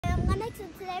Lennox,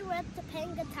 and today we're at the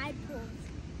Topanga Tide Pools.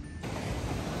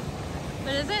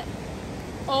 What is it?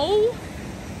 Oh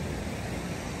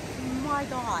my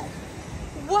god.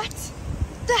 What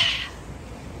the?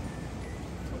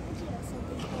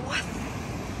 What?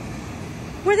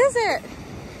 What is it?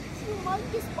 It's the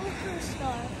longest ochre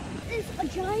star. It's a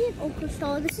giant ochre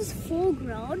star. This is full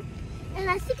grown. And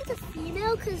I think it's a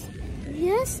female because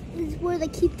this is where they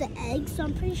keep the eggs. So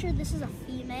I'm pretty sure this is a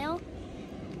female.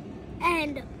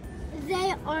 And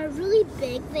they are really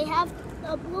big. They have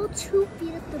a little 2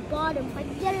 feet at the bottom. If I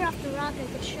can get it off the rock, I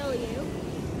could show you.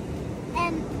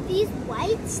 And these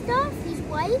white stuff,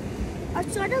 are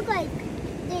sort of like,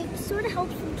 they sort of help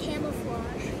some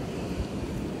camouflage.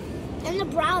 And the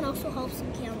brown also helps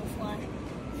some camouflage.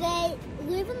 They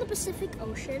live in the Pacific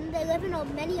Ocean. They live in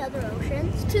many other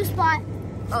oceans. 2 spot.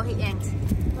 Oh, he inked.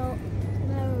 Oh,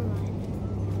 never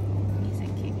mind. He's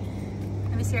inking.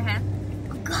 Let me see your hand.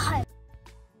 Oh, God.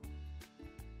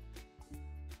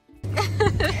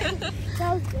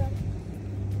 That was good.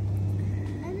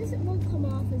 And this won't come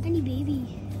off. It's tiny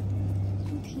baby.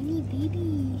 Teeny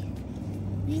baby.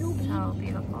 Little baby. So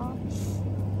beautiful.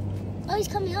 Oh, he's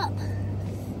coming up.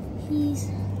 He's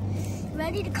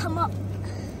ready to come up.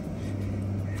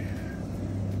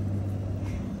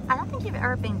 I don't think you've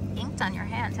ever been inked on your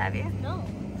hands, have you? No.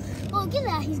 Oh, look at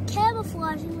that. He's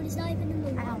camouflaging when he's not even in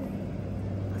the water.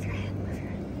 Move your hand, move your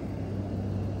hand.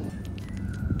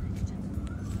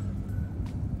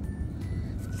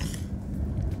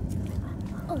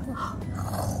 Oh, wow.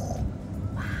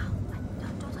 Wow.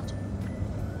 Don't touch it.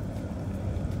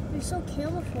 You're so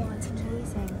camouflaged. It's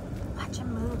amazing. Watch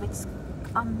him move. It's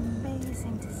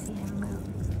amazing to see him move.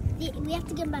 We have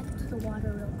to get back to the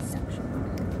water real section.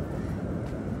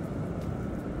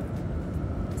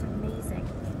 It's amazing.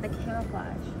 The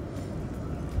camouflage.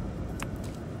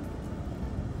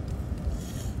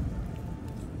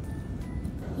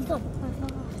 He's going.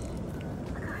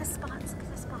 Look at his spots. Look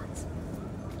at his spots.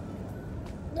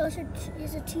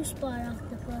 He's a 2-spot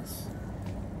octopus.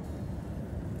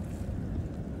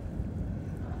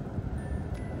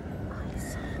 Oh, he's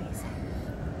so amazing.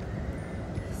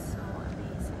 He's so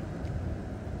amazing.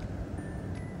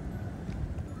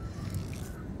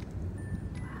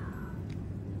 Wow.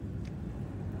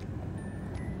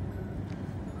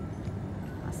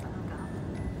 Let's let him go.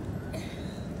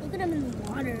 Look at him in the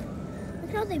water.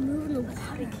 Look how they move in the Look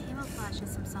how he water.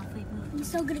 camouflages himself. Like, move. He's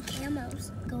so good at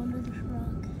camos. Go under the rock.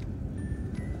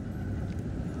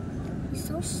 He's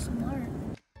so smart.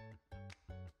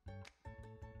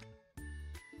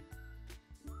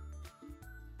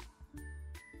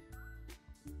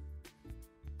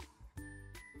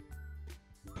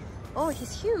 Oh,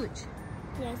 he's huge.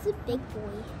 Yeah, he's a big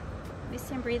boy. You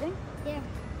see him breathing? Yeah.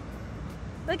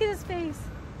 Look at his face.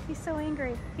 He's so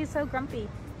angry. He's so grumpy.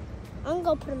 I'm gonna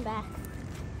go put him back.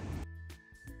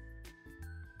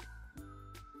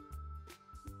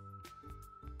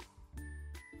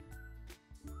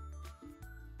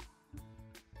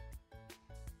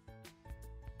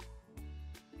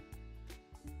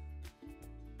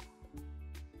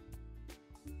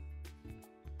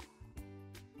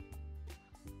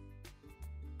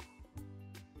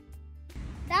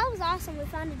 That was awesome. We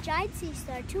found a giant sea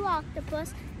star, 2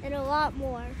 octopus, and a lot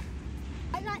more.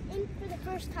 I got inked for the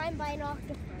first time by an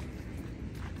octopus.